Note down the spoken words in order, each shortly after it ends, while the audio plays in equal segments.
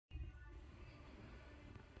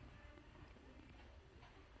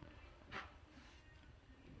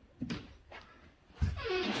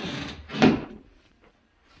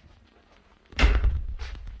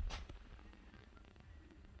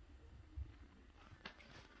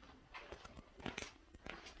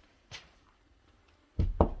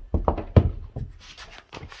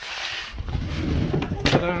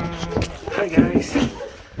Hi guys.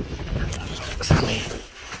 Sammie.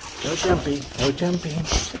 No jumping. No jumping.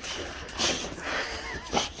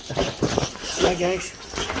 Hi guys.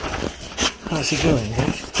 How's it going,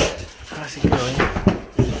 guys? How's it going?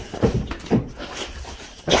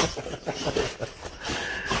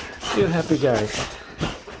 You happy guys?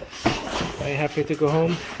 Are you happy to go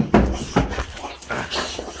home?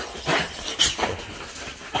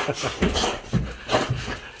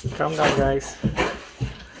 Calm down guys.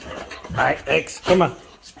 Hi X, come on.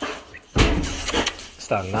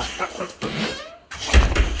 Stanna.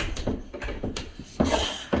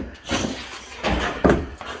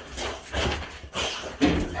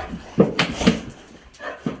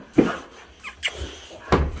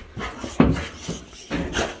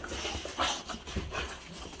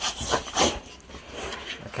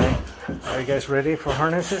 Okay, are you guys ready for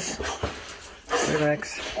harnesses?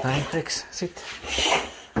 Relax. Hi X, sit.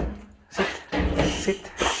 Sit,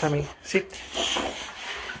 Sammie, sit.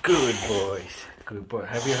 Good boys, good boy.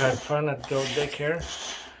 Have you had fun at dog daycare?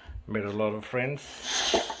 Made a lot of friends?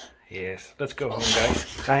 Yes, let's go home guys.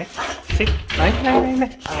 Hi, sit, hi,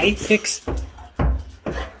 X.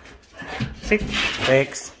 Sit,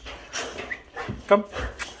 X. Come,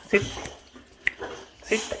 sit.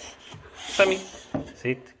 Sammie,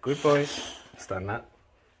 sit, good boys. Stanna.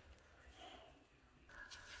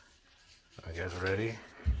 Are you guys ready?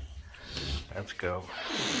 Let's go.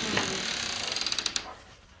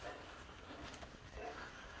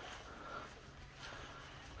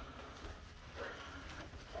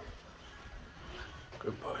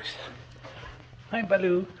 Good boys. Hi,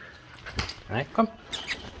 Baloo. Hi, come.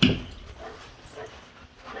 Okay,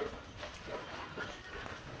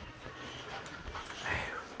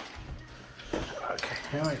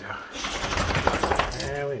 here we go.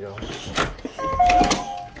 There we go.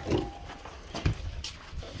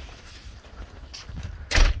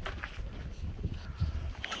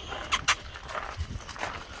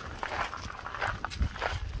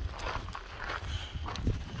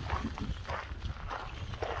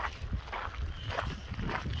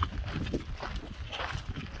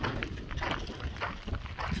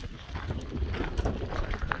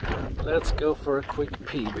 Let's go for a quick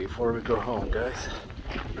pee before we go home, guys.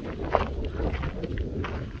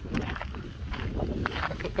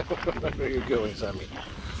 Where are you going, Sammie?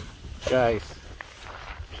 Guys,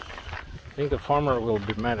 I think the farmer will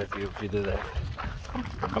be mad at you if you do that.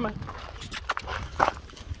 Come on.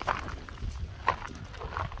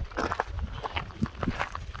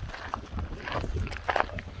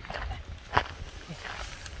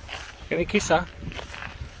 Can you kiss her?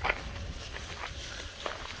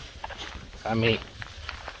 Sammie,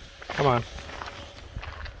 come on.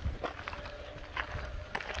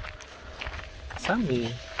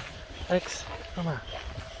 Sammie, X, come on.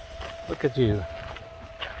 Look at you.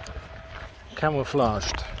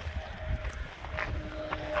 Camouflaged.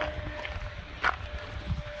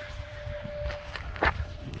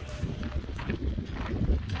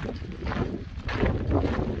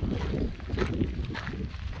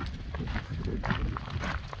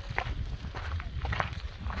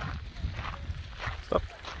 Stop.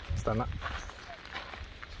 Stanna.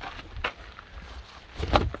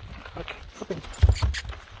 Okay, hop in.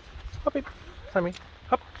 Hop in. Sammie,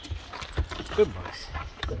 hop. Good boys.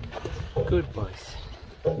 Good boys.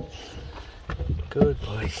 Good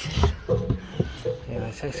boys. Yeah,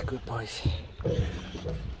 it says good boys.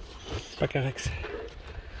 Back up, Rex.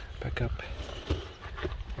 Back up.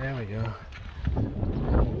 There we go.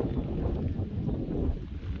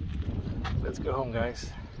 Let's go home, guys.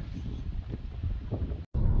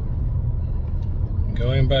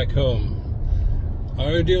 Going back home. How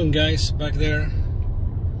are you doing, guys, back there?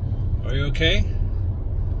 Are you okay?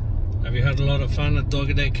 Have you had a lot of fun at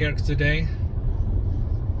doggy daycare today?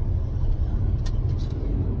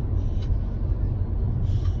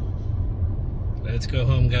 Let's go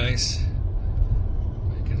home, guys.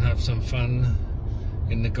 We can have some fun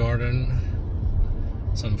in the garden,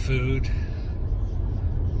 some food,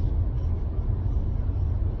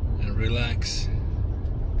 and relax.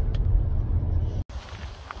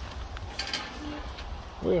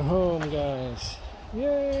 We're home, guys.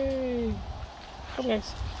 Yay! Come,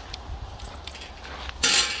 guys.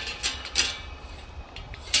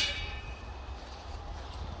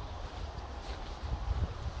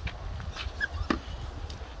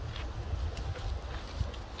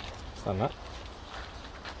 Stanna.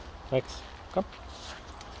 Rex, come.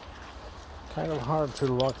 Kind of hard to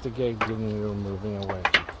lock the gate when you're moving away.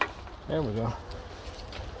 There we go.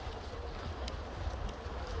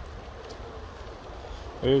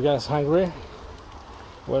 Are you guys hungry?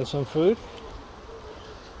 Want some food?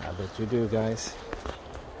 I bet you do, guys.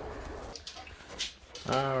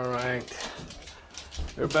 Alright,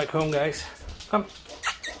 we're back home, guys. Come.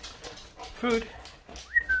 Food.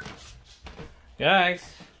 Guys,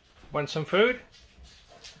 want some food?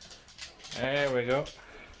 There we go.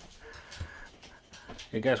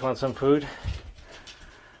 You guys want some food?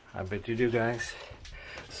 I bet you do, guys.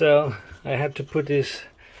 So I had to put this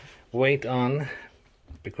weight on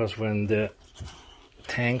because when the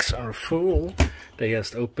tanks are full, they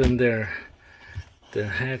just open the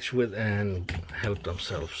hatch with and help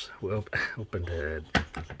themselves. We open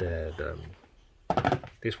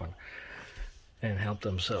this one and help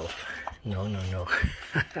themselves. No.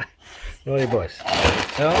 Naughty boys.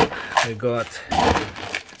 So we got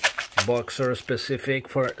boxer specific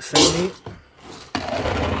for Sammie.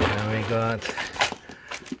 And we got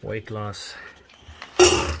weight loss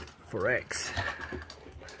for Rex.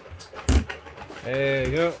 There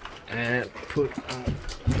you go. And put on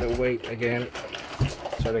the weight again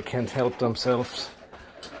so they can't help themselves.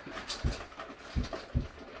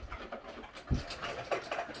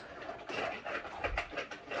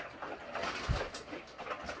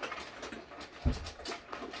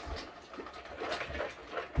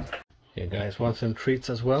 You guys want some treats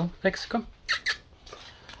as well? Rex, come.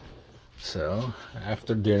 So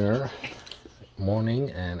after dinner,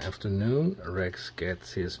 morning and afternoon, Rex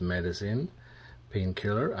gets his medicine,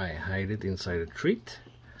 painkiller. I hide it inside a treat,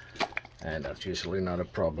 and that's usually not a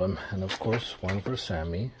problem. And of course, one for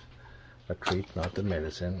Sammie, a treat, not the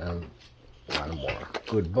medicine, and one more.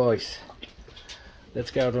 Good boys.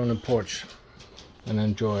 Let's go out on the porch and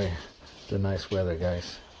enjoy the nice weather,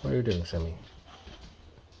 guys. What are you doing, Sammie?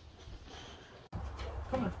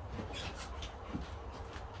 Come on.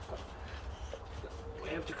 We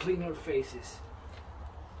have to clean our faces.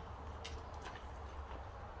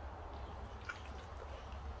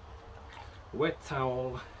 Wet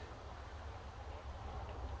towel.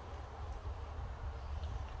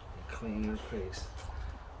 Clean your face.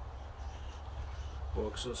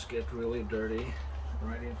 Boxers get really dirty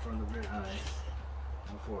right in front of your eyes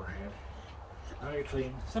and forehead. Now you're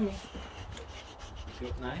clean. Sammie.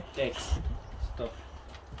 Good night. X. Stop.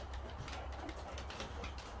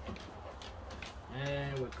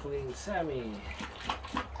 And we clean Sammie.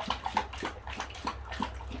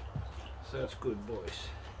 So that's good, boys.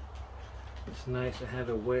 It's nice to have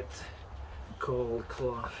a wet, cold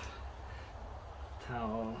cloth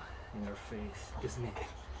towel in your face, isn't it?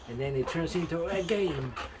 And then it turns into a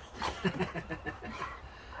game.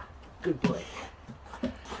 Good boy.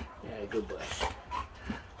 Yeah, good boy.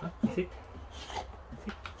 Huh? Sit.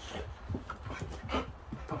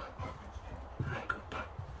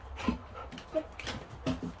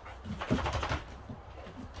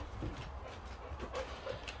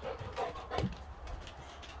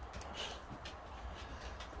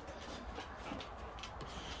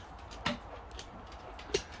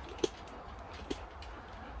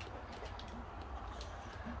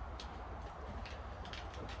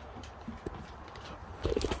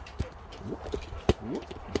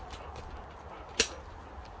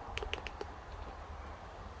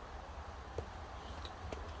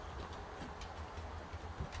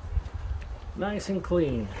 Nice and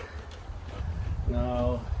clean.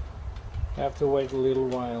 Now have to wait a little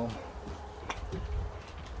while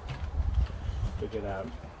to get out.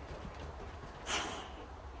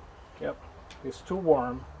 Yep, it's too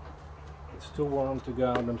warm. It's too warm to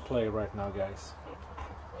go out and play right now, guys.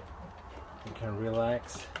 You can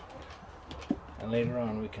relax, and later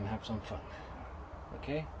on we can have some fun.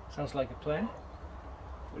 Okay? Sounds like a plan?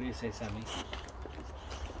 What do you say, Sammie?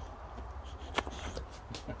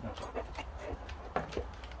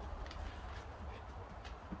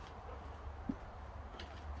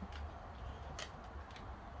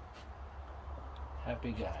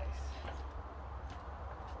 Happy guys.